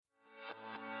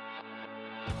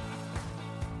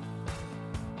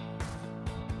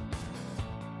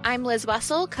I'm Liz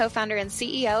Wessel, co-founder and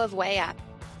CEO of Way Up.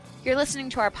 You're listening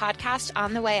to our podcast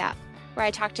On the Way Up, where I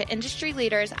talk to industry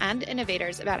leaders and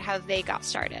innovators about how they got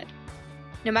started.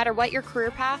 No matter what your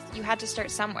career path, you had to start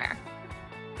somewhere.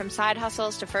 From side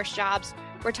hustles to first jobs,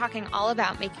 we're talking all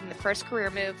about making the first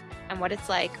career move and what it's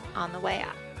like on the way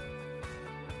up.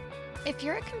 If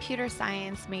you're a computer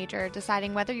science major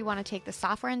deciding whether you want to take the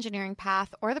software engineering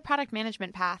path or the product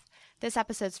management path, this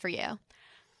episode's for you.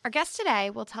 Our guest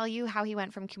today will tell you how he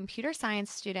went from computer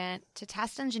science student to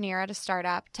test engineer at a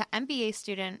startup to MBA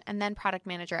student and then product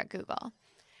manager at Google.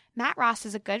 Matt Ross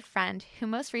is a good friend who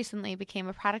most recently became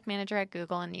a product manager at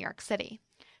Google in New York City.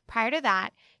 Prior to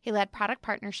that, he led product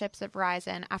partnerships at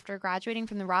Verizon after graduating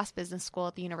from the Ross Business School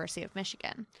at the University of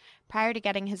Michigan. Prior to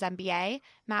getting his MBA,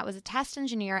 Matt was a test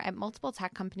engineer at multiple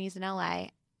tech companies in LA,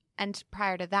 and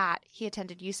prior to that, he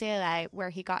attended UCLA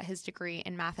where he got his degree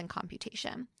in math and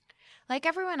computation. Like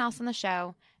everyone else on the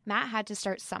show, Matt had to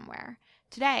start somewhere.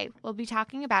 Today, we'll be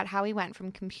talking about how he went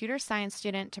from computer science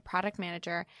student to product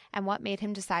manager and what made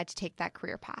him decide to take that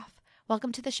career path.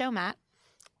 Welcome to the show, Matt.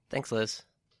 Thanks, Liz.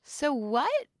 So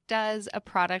what does a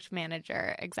product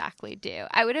manager exactly do?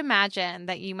 I would imagine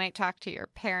that you might talk to your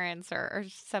parents or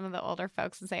some of the older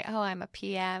folks and say, oh, I'm a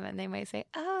PM. And they might say,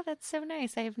 oh, that's so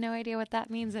nice. I have no idea what that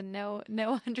means and no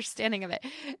understanding of it.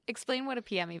 Explain what a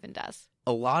PM even does.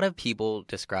 A lot of people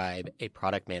describe a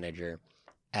product manager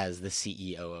as the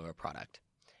CEO of a product.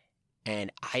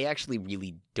 And I actually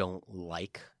really don't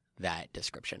like that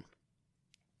description.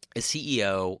 A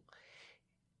CEO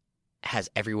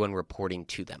has everyone reporting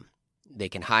to them. They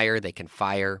can hire, they can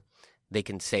fire, they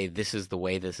can say this is the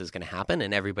way this is going to happen,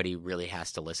 and everybody really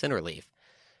has to listen or leave.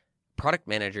 Product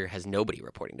manager has nobody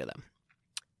reporting to them.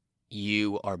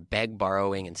 You are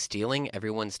borrowing, and stealing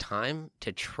everyone's time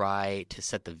to try to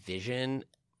set the vision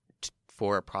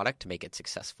for a product to make it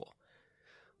successful.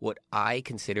 What I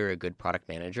consider a good product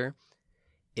manager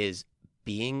is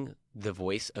being the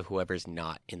voice of whoever's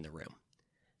not in the room.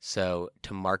 So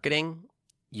to marketing,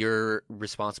 you're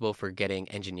responsible for getting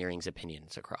engineering's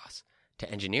opinions across. To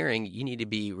engineering, you need to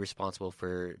be responsible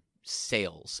for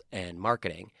sales and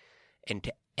marketing. And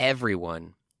to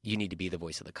everyone, you need to be the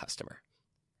voice of the customer.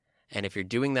 And if you're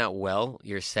doing that well,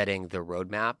 you're setting the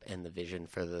roadmap and the vision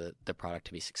for the product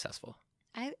to be successful.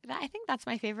 I think that's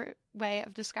my favorite way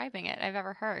of describing it I've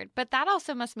ever heard. But that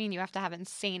also must mean you have to have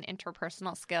insane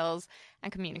interpersonal skills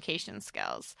and communication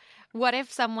skills. What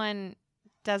if someone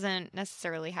doesn't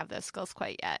necessarily have those skills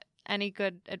quite yet? Any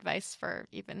good advice for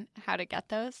even how to get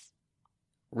those?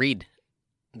 Read.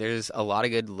 There's a lot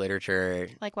of good literature.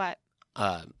 Like what?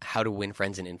 How to Win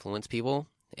Friends and Influence People.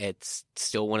 It's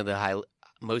still one of the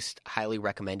most highly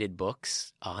recommended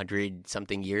books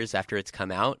 100-something years after it's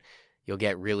come out. You'll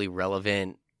get really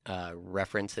relevant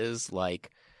references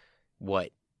like what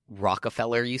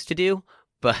Rockefeller used to do,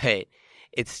 but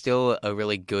it's still a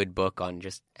really good book on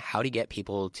just how to get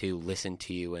people to listen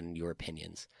to you and your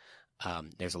opinions.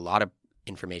 There's a lot of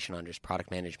information on just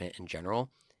product management in general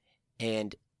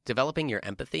and developing your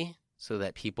empathy so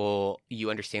that you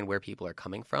understand where people are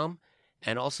coming from,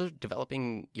 and also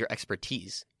developing your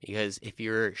expertise. Because if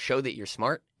you show that you're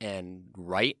smart and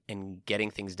right and getting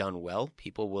things done well,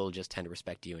 people will just tend to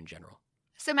respect you in general.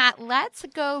 So, Matt, let's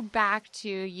go back to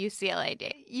UCLA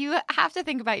days. You have to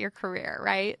think about your career,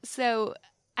 right? So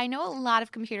I know a lot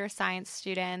of computer science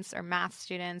students or math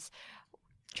students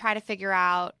try to figure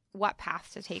out what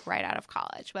path to take right out of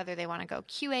college, whether they want to go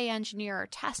QA engineer or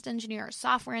test engineer or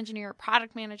software engineer or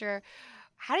product manager.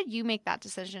 How did you make that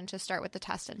decision to start with the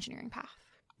test engineering path?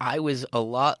 I was a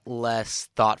lot less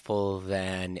thoughtful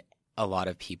than a lot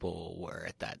of people were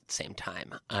at that same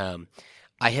time.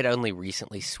 I had only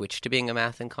recently switched to being a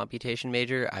math and computation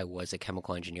major. I was a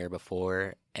chemical engineer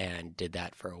before and did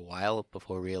that for a while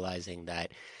before realizing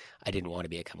that I didn't want to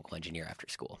be a chemical engineer after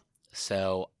school.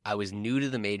 So I was new to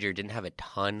the major, didn't have a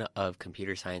ton of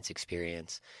computer science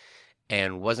experience,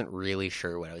 and wasn't really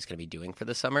sure what I was going to be doing for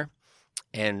the summer,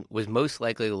 and was most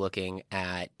likely looking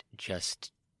at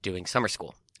just doing summer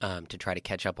school to try to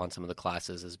catch up on some of the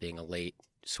classes as being a late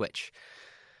switch.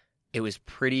 It was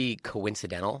pretty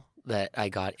coincidental that I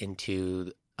got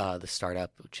into the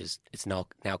startup, it's now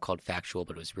called Factual,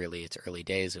 but it was really its early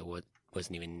days. It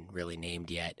wasn't even really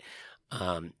named yet.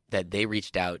 That they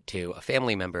reached out to a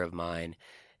family member of mine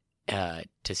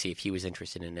to see if he was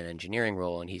interested in an engineering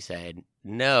role, and he said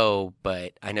no,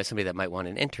 but I know somebody that might want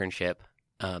an internship.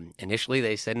 Initially,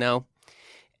 they said no,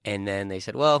 and then they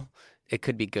said, well, it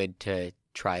could be good to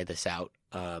try this out.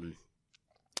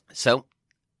 So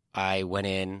I went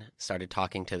in, started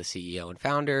talking to the CEO and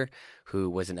founder, who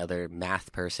was another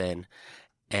math person,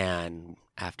 and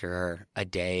after a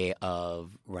day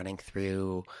of running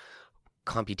through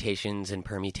computations and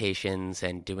permutations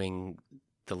and doing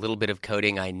the little bit of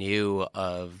coding I knew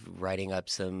of writing up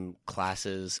some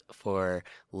classes for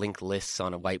linked lists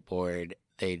on a whiteboard,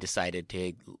 they decided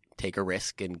to take a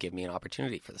risk and give me an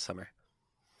opportunity for the summer.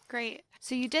 Great.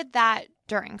 So you did that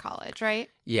during college, right?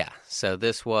 Yeah. So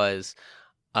this was,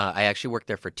 I actually worked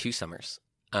there for 2 summers.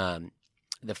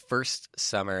 The first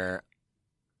summer,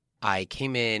 I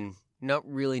came in not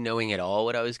really knowing at all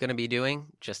what I was going to be doing.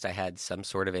 Just I had some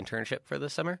sort of internship for the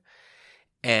summer.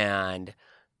 And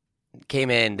came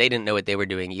in, they didn't know what they were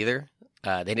doing either.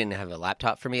 They didn't have a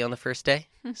laptop for me on the first day.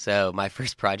 So my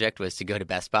first project was to go to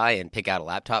Best Buy and pick out a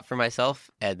laptop for myself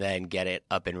and then get it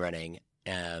up and running.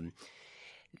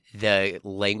 The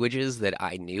languages that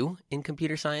I knew in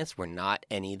computer science were not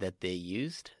any that they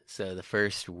used. So the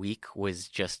first week was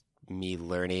just me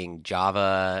learning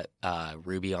Java,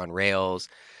 Ruby on Rails,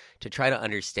 to try to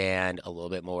understand a little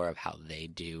bit more of how they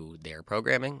do their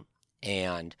programming.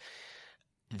 And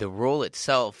the role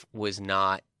itself was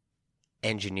not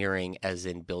engineering as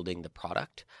in building the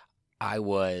product. I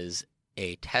was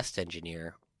a test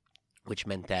engineer, which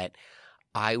meant that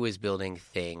I was building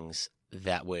things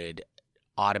that would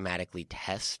automatically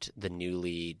test the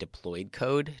newly deployed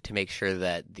code to make sure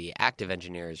that the active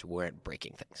engineers weren't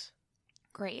breaking things.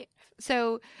 Great.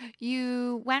 So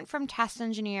you went from test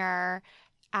engineer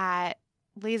at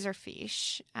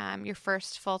Laserfiche, your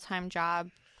first full-time job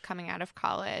coming out of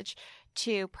college,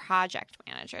 to project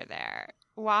manager there.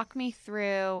 Walk me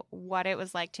through what it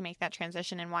was like to make that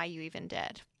transition and why you even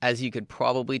did. As you could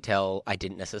probably tell, I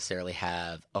didn't necessarily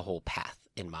have a whole path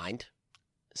in mind.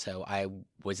 So I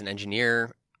was an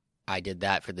engineer. I did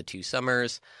that for the 2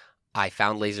 summers. I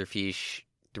found Laserfiche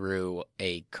through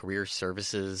a career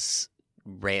services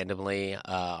randomly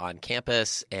on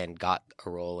campus and got a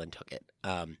role and took it.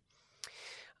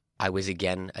 I was,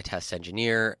 again, a test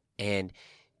engineer, and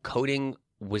coding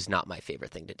was not my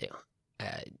favorite thing to do.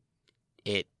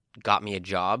 It got me a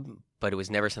job, but it was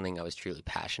never something I was truly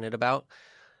passionate about.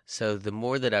 So the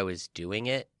more that I was doing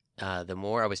it, the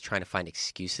more I was trying to find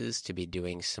excuses to be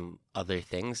doing some other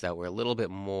things that were a little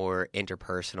bit more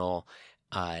interpersonal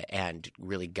and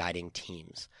really guiding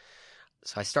teams.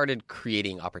 So I started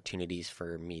creating opportunities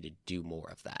for me to do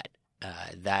more of that.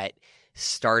 That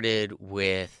started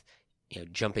with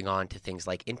jumping on to things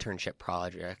like internship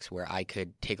projects where I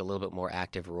could take a little bit more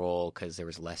active role because there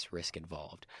was less risk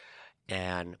involved.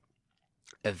 And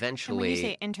eventually... And when you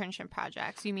say internship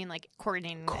projects, you mean like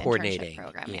coordinating the internship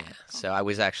program? Yeah. Cool. So I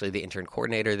was actually the intern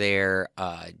coordinator there,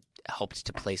 helped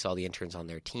to place all the interns on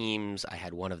their teams. I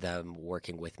had one of them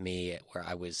working with me where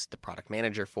I was the product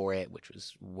manager for it, which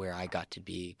was where I got to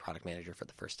be product manager for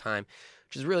the first time,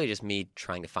 which is really just me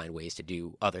trying to find ways to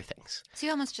do other things. So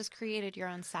you almost just created your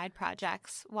own side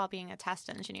projects while being a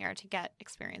test engineer to get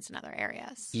experience in other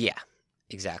areas. Yeah,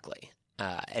 exactly.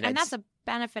 And that's a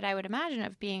benefit, I would imagine,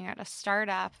 of being at a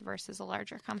startup versus a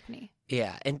larger company.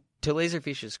 Yeah, and to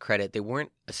Laserfiche's credit, they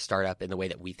weren't a startup in the way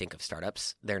that we think of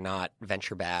startups. They're not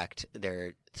venture-backed.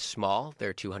 They're small.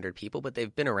 They're 200 people, but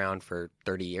they've been around for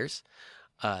 30 years.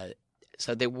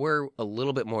 So they were a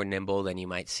little bit more nimble than you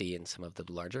might see in some of the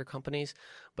larger companies,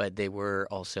 but they were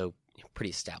also a pretty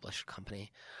established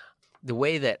company. The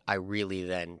way that I really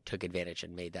then took advantage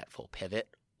and made that full pivot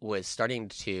was starting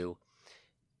to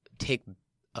take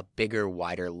a bigger,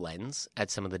 wider lens at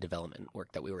some of the development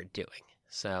work that we were doing.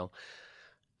 So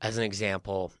as an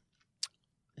example,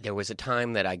 there was a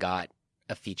time that I got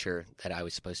a feature that I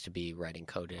was supposed to be writing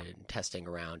code and testing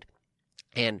around.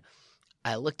 And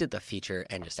I looked at the feature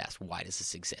and just asked, why does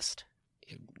this exist?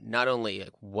 Not only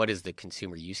what is the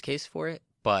consumer use case for it,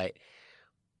 but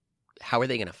how are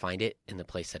they going to find it in the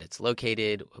place that it's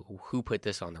located? Who put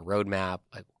this on the roadmap?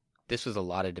 This was a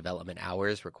lot of development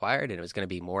hours required, and it was going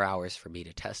to be more hours for me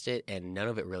to test it, and none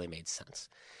of it really made sense.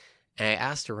 And I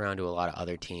asked around to a lot of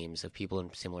other teams of people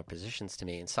in similar positions to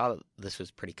me and saw that this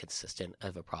was pretty consistent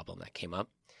of a problem that came up.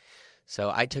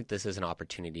 So I took this as an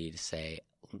opportunity to say,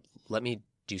 let me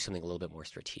do something a little bit more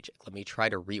strategic. Let me try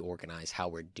to reorganize how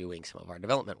we're doing some of our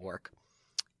development work.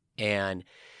 And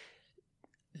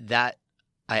that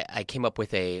I came up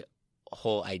with a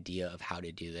whole idea of how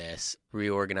to do this,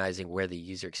 reorganizing where the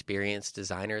user experience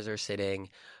designers are sitting,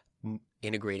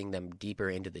 integrating them deeper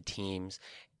into the teams,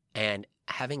 and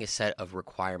having a set of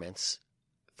requirements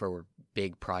for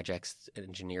big projects,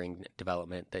 engineering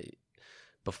development, that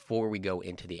before we go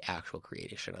into the actual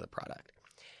creation of the product.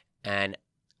 And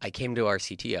I came to our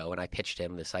CTO and I pitched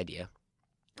him this idea.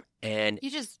 And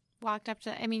you just walked up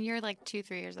to, you're like 2-3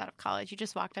 years out of college. You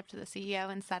just walked up to the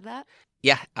CEO and said that?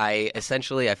 Yeah, I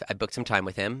booked some time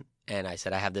with him and I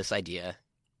said, I have this idea.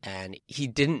 and he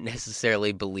didn't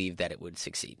necessarily believe that it would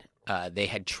succeed. They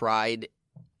had tried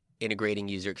integrating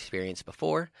user experience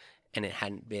before, and it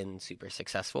hadn't been super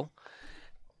successful.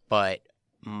 But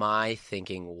my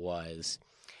thinking was,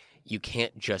 you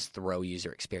can't just throw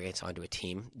user experience onto a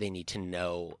team. They need to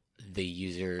know the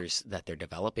users that they're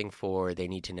developing for. They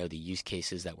need to know the use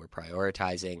cases that we're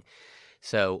prioritizing.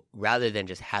 So rather than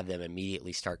just have them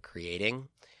immediately start creating,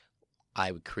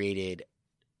 I created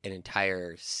an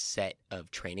entire set of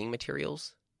training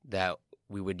materials that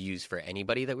we would use for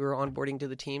anybody that we were onboarding to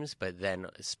the teams, but then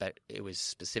it was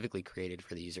specifically created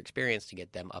for the user experience to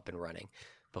get them up and running.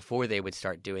 Before they would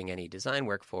start doing any design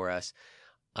work for us,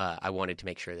 I wanted to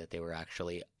make sure that they were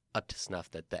actually up to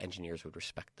snuff, that the engineers would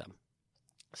respect them.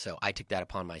 So I took that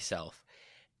upon myself.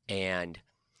 And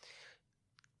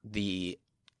the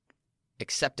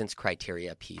acceptance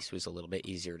criteria piece was a little bit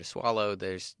easier to swallow.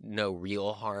 There's no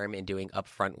real harm in doing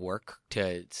upfront work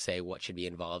to say what should be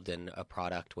involved in a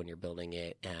product when you're building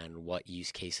it, and what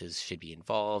use cases should be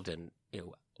involved, and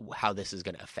how this is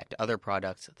going to affect other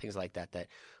products, things like that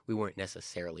we weren't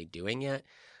necessarily doing yet.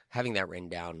 Having that written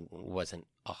down wasn't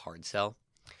a hard sell.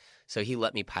 So he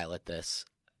let me pilot this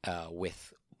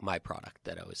with my product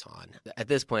that I was on. At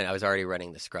this point, I was already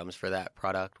running the scrums for that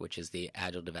product, which is the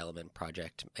Agile Development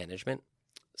Project Management.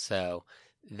 So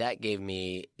that gave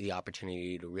me the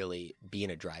opportunity to really be in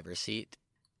a driver's seat.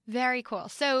 Very cool.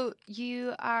 So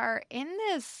you are in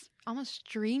this almost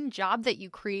dream job that you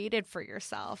created for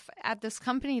yourself at this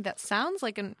company that sounds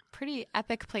like a pretty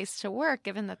epic place to work,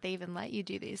 given that they even let you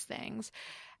do these things.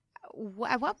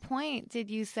 At what point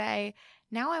did you say,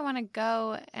 now I want to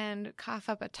go and cough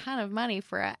up a ton of money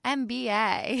for an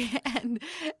MBA? And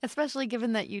especially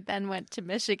given that you then went to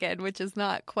Michigan, which is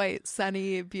not quite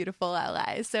sunny, beautiful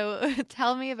LA. So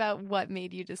tell me about what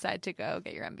made you decide to go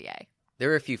get your MBA. There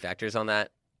were a few factors on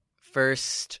that.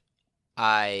 First,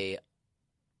 I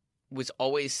was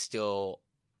always still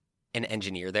an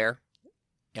engineer there.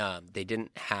 They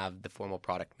didn't have the formal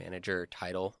product manager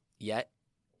title yet.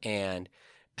 And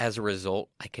as a result,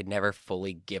 I could never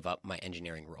fully give up my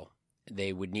engineering role.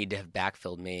 They would need to have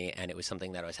backfilled me, and it was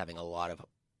something that I was having a lot of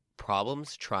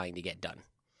problems trying to get done.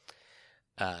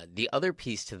 The other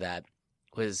piece to that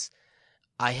was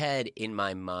I had in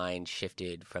my mind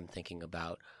shifted from thinking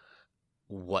about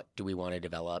what do we want to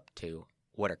develop to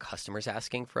what are customers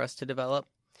asking for us to develop.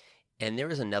 And there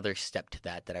was another step to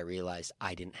that I realized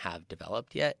I didn't have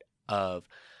developed yet, of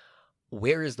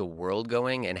where is the world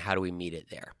going and how do we meet it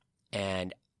there?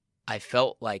 And I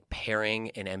felt like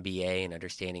pairing an MBA and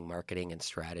understanding marketing and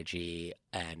strategy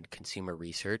and consumer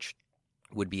research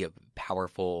would be a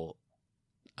powerful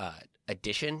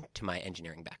addition to my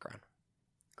engineering background.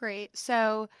 Great.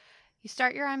 So you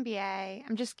start your MBA.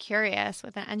 I'm just curious,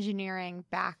 with an engineering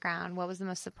background, what was the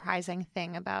most surprising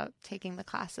thing about taking the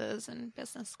classes in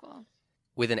business school?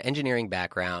 With an engineering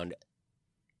background,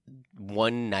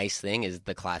 one nice thing is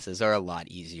the classes are a lot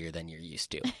easier than you're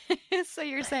used to. So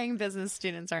you're saying business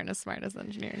students aren't as smart as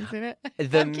engineering students?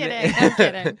 I'm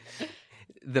kidding.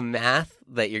 The math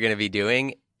that you're going to be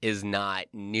doing is not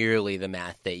nearly the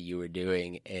math that you were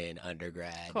doing in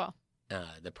undergrad. Cool.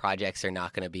 The projects are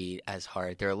not going to be as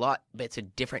hard. But it's a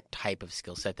different type of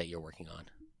skill set that you're working on.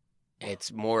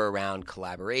 It's more around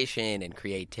collaboration and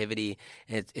creativity,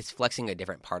 and it's flexing a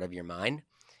different part of your mind.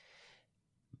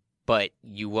 But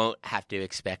you won't have to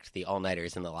expect the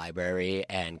all-nighters in the library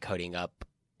and coding up,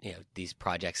 these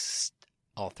projects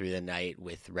all through the night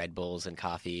with Red Bulls and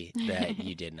coffee that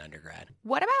you did in undergrad.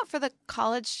 What about for the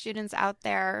college students out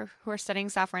there who are studying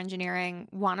software engineering,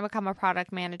 want to become a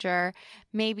product manager?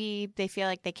 Maybe they feel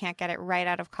like they can't get it right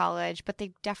out of college, but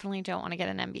they definitely don't want to get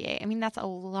an MBA. I mean, that's a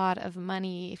lot of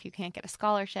money if you can't get a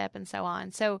scholarship and so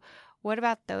on. So what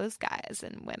about those guys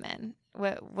and women?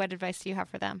 What advice do you have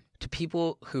for them? To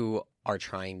people who are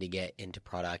trying to get into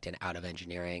product and out of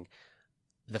engineering,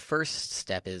 the first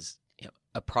step is,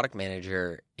 a product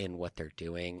manager in what they're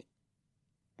doing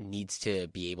needs to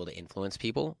be able to influence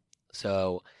people.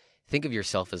 So think of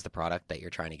yourself as the product that you're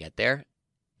trying to get there,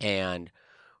 and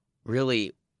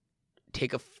really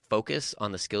take a focus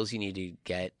on the skills you need to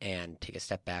get and take a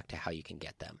step back to how you can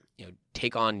get them.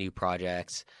 Take on new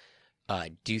projects,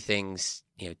 do things,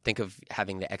 think of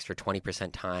having the extra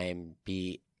 20% time,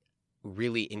 be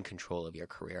really in control of your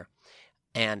career.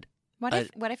 And what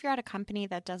if you're at a company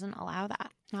that doesn't allow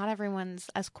that? Not everyone's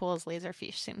as cool as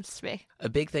Laserfish seems to be. A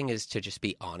big thing is to just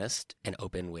be honest and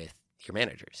open with your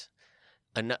managers.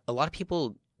 A lot of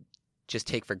people just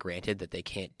take for granted that they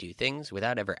can't do things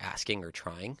without ever asking or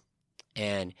trying.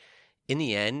 And in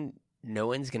the end, no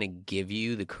one's going to give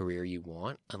you the career you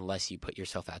want unless you put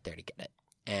yourself out there to get it.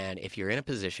 And if you're in a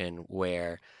position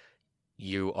where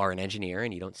you are an engineer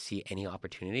and you don't see any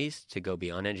opportunities to go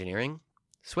beyond engineering,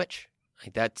 switch.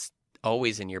 Like that's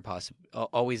always in your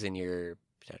always in your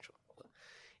potential.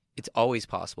 It's always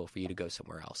possible for you to go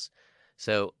somewhere else.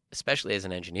 So, especially as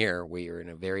an engineer, where you're in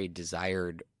a very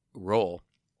desired role,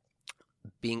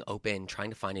 being open, trying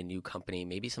to find a new company,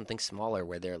 maybe something smaller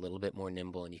where they're a little bit more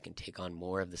nimble and you can take on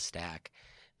more of the stack,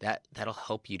 that'll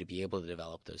help you to be able to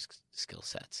develop those skill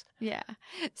sets. Yeah.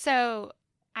 So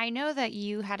I know that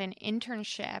you had an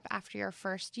internship after your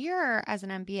first year as an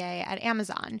MBA at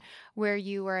Amazon, where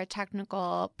you were a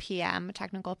technical PM,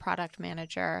 technical product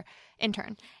manager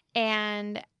intern.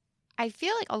 And I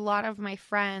feel like a lot of my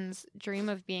friends dream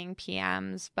of being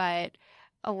PMs, but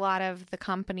a lot of the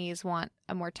companies want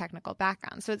a more technical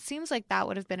background. So it seems like that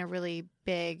would have been a really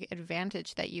big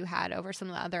advantage that you had over some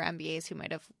of the other MBAs who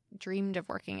might have dreamed of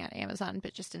working at Amazon,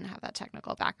 but just didn't have that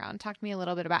technical background. Talk to me a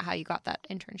little bit about how you got that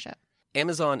internship.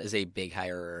 Amazon is a big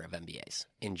hirer of MBAs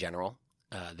in general.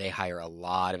 They hire a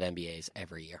lot of MBAs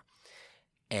every year.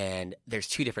 And there's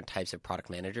two different types of product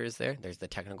managers there. There's the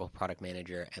technical product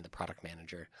manager and the product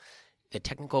manager. The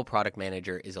technical product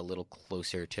manager is a little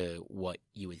closer to what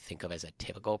you would think of as a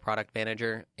typical product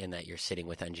manager in that you're sitting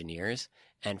with engineers.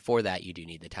 And for that, you do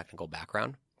need the technical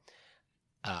background.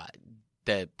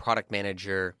 The product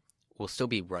manager will still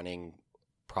be running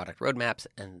product roadmaps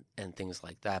and things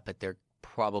like that, but they're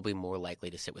probably more likely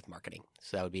to sit with marketing.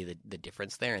 So that would be the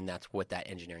difference there, and that's what that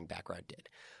engineering background did.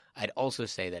 I'd also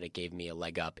say that it gave me a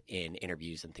leg up in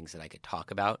interviews and things that I could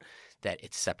talk about, that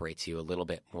it separates you a little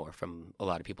bit more from a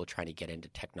lot of people trying to get into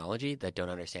technology that don't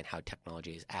understand how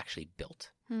technology is actually built.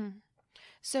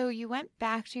 So you went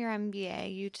back to your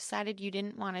MBA. You decided you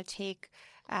didn't want to take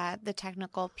the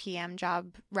technical PM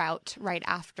job route right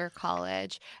after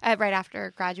college, right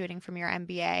after graduating from your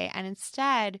MBA. And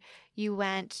instead, you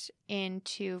went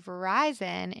into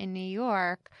Verizon in New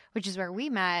York, which is where we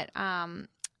met,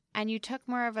 and you took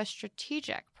more of a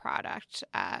strategic product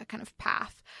kind of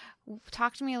path.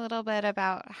 Talk to me a little bit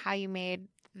about how you made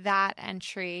that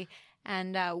entry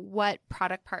and what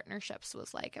product partnerships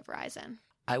was like at Verizon.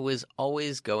 I was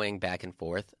always going back and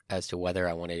forth as to whether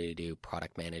I wanted to do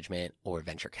product management or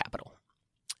venture capital.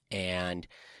 And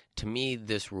to me,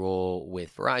 this role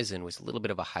with Verizon was a little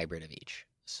bit of a hybrid of each.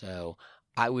 So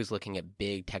I was looking at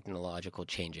big technological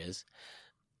changes.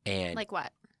 And like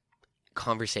what?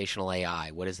 Conversational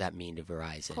AI, what does that mean to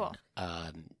Verizon? Cool.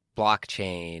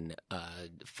 Blockchain,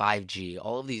 5G,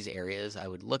 all of these areas I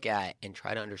would look at and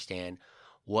try to understand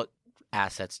what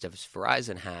assets does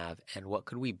Verizon have and what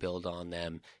could we build on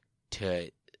them to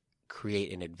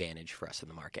create an advantage for us in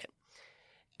the market.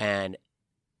 And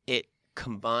it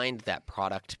combined that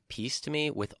product piece to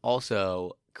me with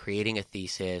also creating a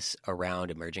thesis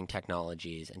around emerging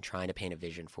technologies and trying to paint a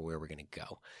vision for where we're going to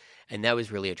go. And that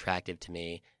was really attractive to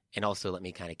me, and also let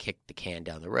me kind of kick the can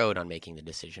down the road on making the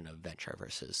decision of venture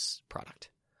versus product.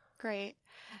 Great.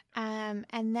 And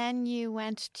then you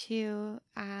went to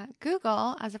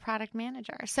Google as a product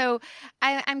manager. So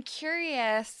I'm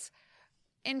curious,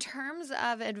 in terms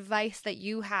of advice that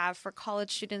you have for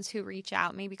college students who reach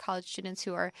out, maybe college students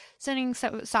who are studying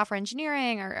software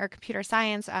engineering or computer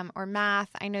science or math.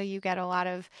 I know you get a lot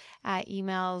of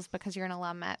emails because you're an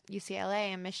alum at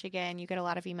UCLA and Michigan. You get a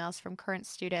lot of emails from current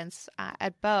students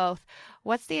at both.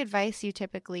 What's the advice you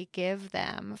typically give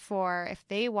them for if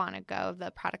they want to go the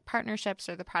product partnerships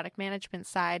or the product management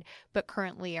side, but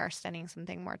currently are studying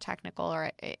something more technical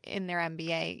or in their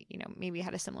MBA, maybe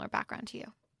had a similar background to you?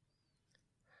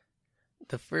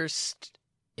 The first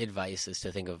advice is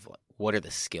to think of what are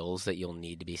the skills that you'll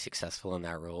need to be successful in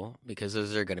that role, because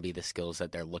those are going to be the skills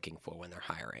that they're looking for when they're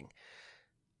hiring.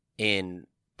 In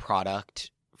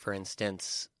product, for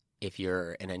instance, if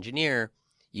you're an engineer,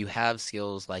 you have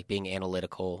skills like being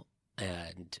analytical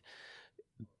and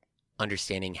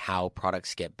understanding how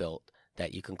products get built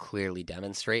that you can clearly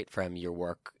demonstrate from your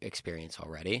work experience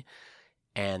already.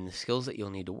 And the skills that you'll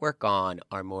need to work on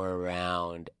are more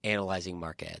around analyzing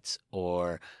markets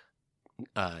or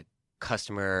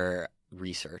customer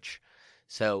research.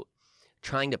 So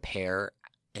trying to pair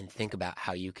and think about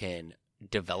how you can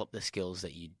develop the skills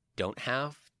that you don't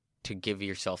have to give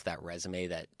yourself that resume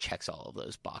that checks all of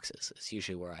those boxes is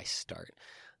usually where I start.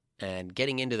 And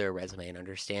getting into their resume and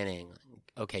understanding,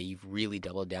 okay, you've really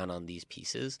doubled down on these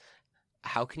pieces.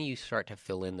 How can you start to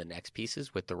fill in the next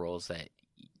pieces with the roles that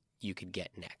you could get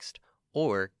next?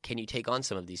 Or can you take on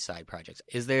some of these side projects?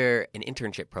 Is there an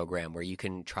internship program where you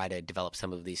can try to develop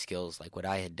some of these skills like what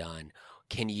I had done?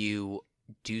 Can you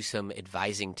do some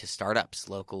advising to startups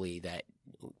locally that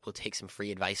will take some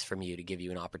free advice from you to give you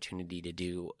an opportunity to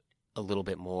do a little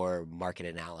bit more market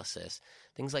analysis?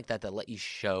 Things like that that let you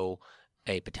show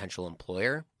a potential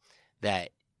employer that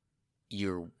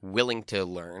you're willing to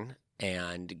learn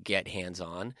and get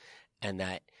hands-on, and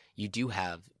that you do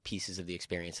have pieces of the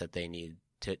experience that they need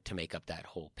to make up that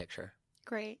whole picture.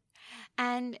 Great.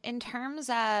 And in terms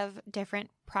of different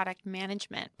product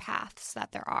management paths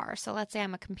that there are, so let's say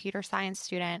I'm a computer science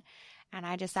student and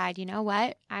I decide, you know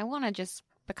what, I want to just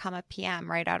become a PM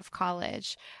right out of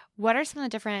college. What are some of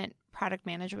the different product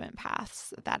management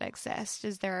paths that exist?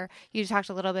 You talked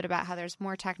a little bit about how there's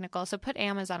more technical, so put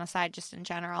Amazon aside just in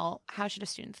general. How should a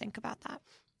student think about that?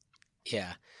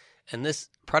 Yeah. And this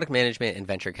product management and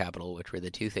venture capital, which were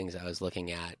the two things I was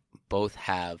looking at, both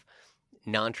have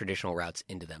non-traditional routes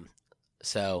into them.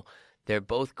 So they're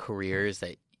both careers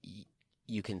that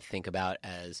you can think about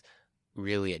as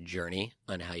really a journey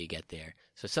on how you get there.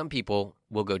 So some people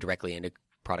will go directly into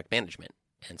product management,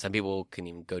 and some people can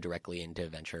even go directly into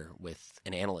venture with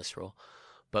an analyst role.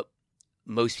 But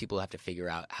most people have to figure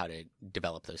out how to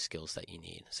develop those skills that you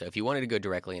need. So if you wanted to go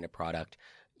directly into product,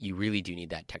 you really do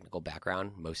need that technical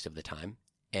background most of the time.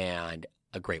 And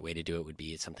a great way to do it would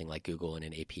be something like Google in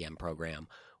an APM program,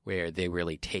 where they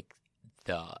really take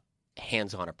the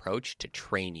hands-on approach to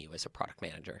train you as a product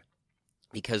manager.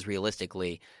 Because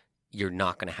realistically, you're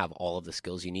not going to have all of the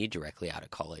skills you need directly out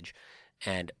of college.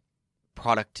 And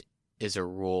product is a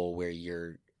role where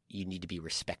you need to be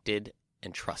respected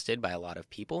and trusted by a lot of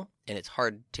people. And it's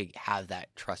hard to have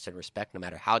that trust and respect no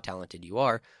matter how talented you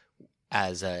are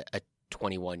as a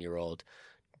 21-year-old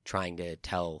trying to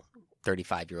tell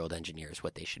 35-year-old engineers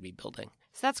what they should be building.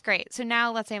 So that's great. So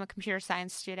now let's say I'm a computer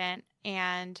science student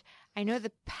and I know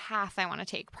the path I want to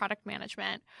take, product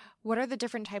management. What are the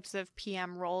different types of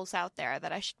PM roles out there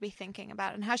that I should be thinking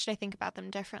about, and how should I think about them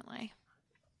differently?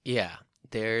 Yeah,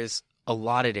 there's a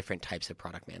lot of different types of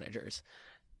product managers.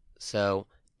 So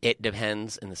it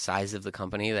depends on the size of the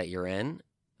company that you're in,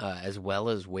 as well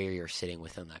as where you're sitting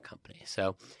within that company.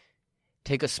 So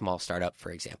take a small startup,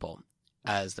 for example.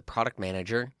 As the product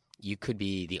manager, you could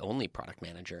be the only product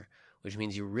manager, which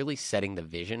means you're really setting the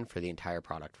vision for the entire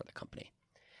product for the company.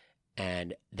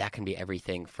 And that can be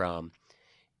everything from,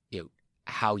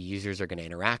 how users are going to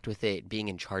interact with it, being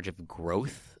in charge of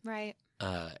growth, right?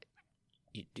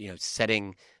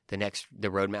 Setting the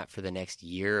roadmap for the next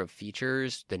year of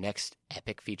features, the next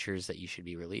epic features that you should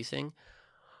be releasing.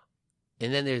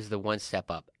 And then there's the one step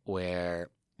up where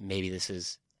maybe this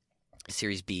is a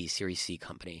Series B, Series C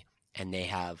company, and they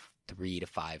have 3 to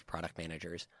 5 product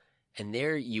managers. And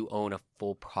there you own a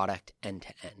full product end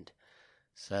to end.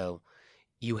 So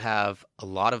you have a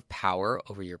lot of power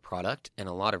over your product and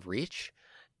a lot of reach,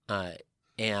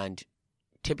 and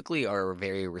typically are a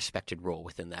very respected role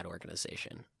within that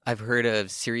organization. I've heard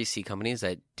of Series C companies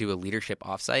that do a leadership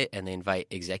offsite and they invite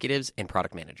executives and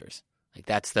product managers. Like,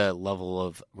 that's the level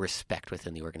of respect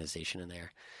within the organization in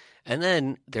there. And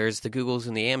then there's the Googles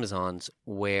and the Amazons,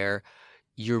 where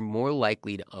you're more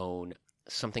likely to own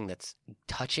something that's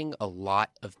touching a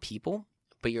lot of people,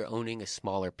 but you're owning a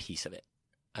smaller piece of it.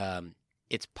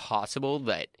 It's possible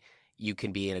that you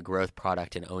can be in a growth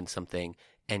product and own something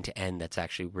end to end that's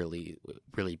actually really,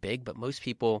 really big, but most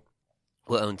people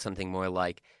will own something more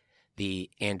like the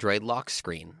Android lock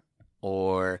screen,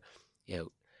 or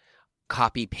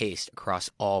copy paste across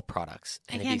all products.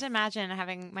 And I can't imagine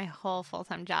having my whole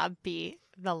full-time job be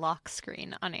the lock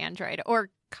screen on Android or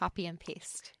copy and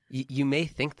paste. You may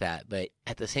think that, but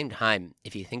at the same time,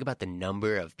 if you think about the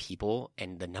number of people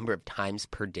and the number of times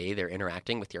per day they're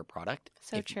interacting with your product.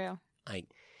 So true.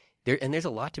 There's a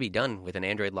lot to be done with an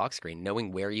Android lock screen,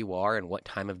 knowing where you are and what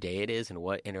time of day it is and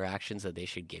what interactions that they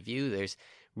should give you. There's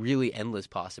really endless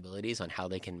possibilities on how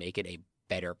they can make it a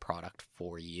better product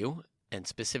for you. And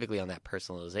specifically on that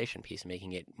personalization piece,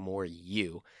 making it more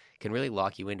you, can really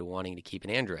lock you into wanting to keep an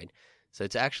Android. So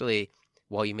it's actually,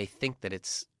 while you may think that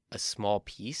it's a small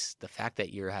piece, the fact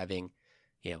that you're having,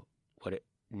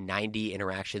 90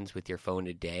 interactions with your phone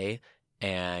a day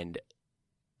and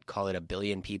call it 1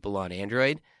 billion people on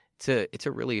Android, it's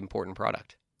a really important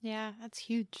product. Yeah, that's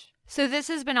huge. So this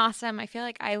has been awesome. I feel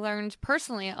like I learned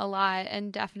personally a lot,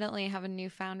 and definitely have a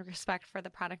newfound respect for the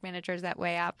product managers at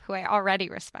WayUp, who I already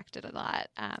respected a lot.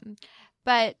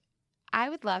 But I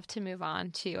would love to move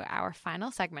on to our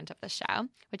final segment of the show,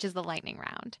 which is the lightning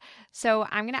round. So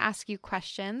I'm going to ask you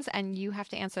questions, and you have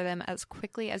to answer them as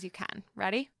quickly as you can.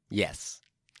 Ready? Yes.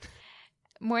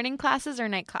 Morning classes or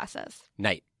night classes?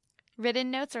 Night.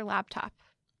 Written notes or laptop?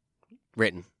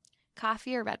 Written.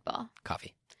 Coffee or Red Bull?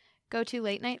 Coffee. Go-to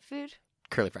late night food?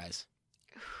 Curly fries.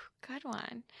 Good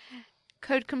one.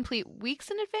 Code complete weeks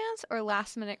in advance or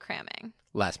last minute cramming?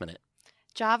 Last minute.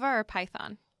 Java or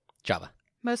Python? Java.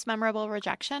 Most memorable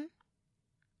rejection?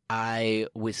 I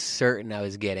was certain I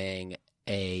was getting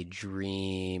a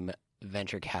dream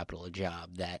venture capital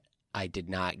job that I did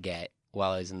not get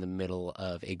while I was in the middle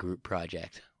of a group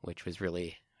project, which was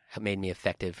really made me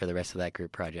effective for the rest of that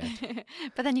group project.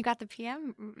 But then you got the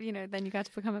PM, then you got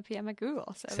to become a PM at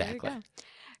Google. So Exactly. There you go.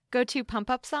 Go-to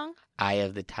pump-up song? Eye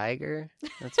of the Tiger?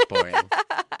 That's boring.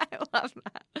 I love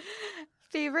that.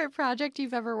 Favorite project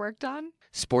you've ever worked on?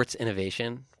 Sports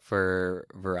innovation for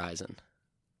Verizon.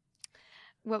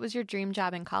 What was your dream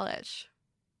job in college?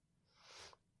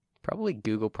 Probably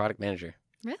Google product manager.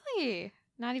 Really?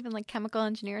 Not even like chemical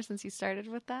engineer since you started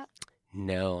with that?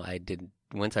 No, I did.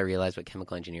 Once I realized what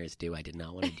chemical engineers do, I did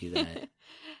not want to do that.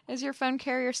 Is your phone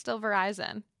carrier still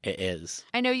Verizon? It is.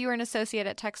 I know you were an associate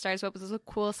at Techstars. What was the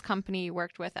coolest company you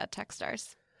worked with at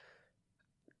Techstars?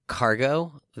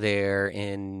 Cargo, they're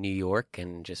in New York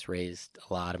and just raised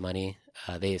a lot of money.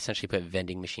 They essentially put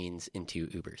vending machines into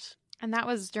Ubers. And that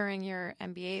was during your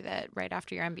MBA, right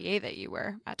after your MBA that you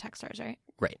were at Techstars, right?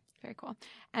 Right. Very cool.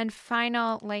 And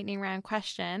final lightning round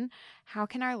question. How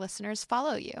can our listeners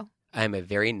follow you? I'm a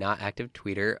very not active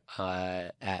tweeter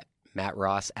at Matt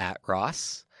Ross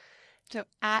 @Ross. So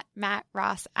at Matt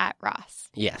Ross @Ross.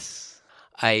 Yes.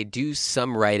 I do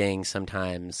some writing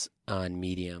sometimes on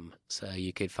Medium, so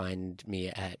you could find me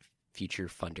at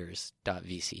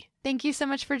futurefunders.vc. Thank you so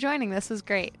much for joining. This was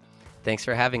great. Thanks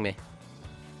for having me.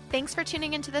 Thanks for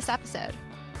tuning into this episode.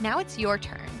 Now it's your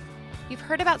turn. You've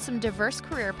heard about some diverse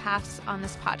career paths on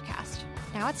this podcast.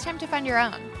 Now it's time to find your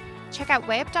own. Check out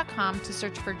wayup.com to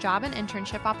search for job and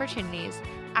internship opportunities,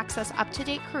 access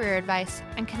up-to-date career advice,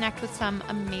 and connect with some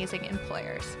amazing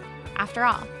employers. After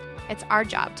all, it's our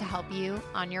job to help you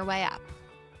on your way up.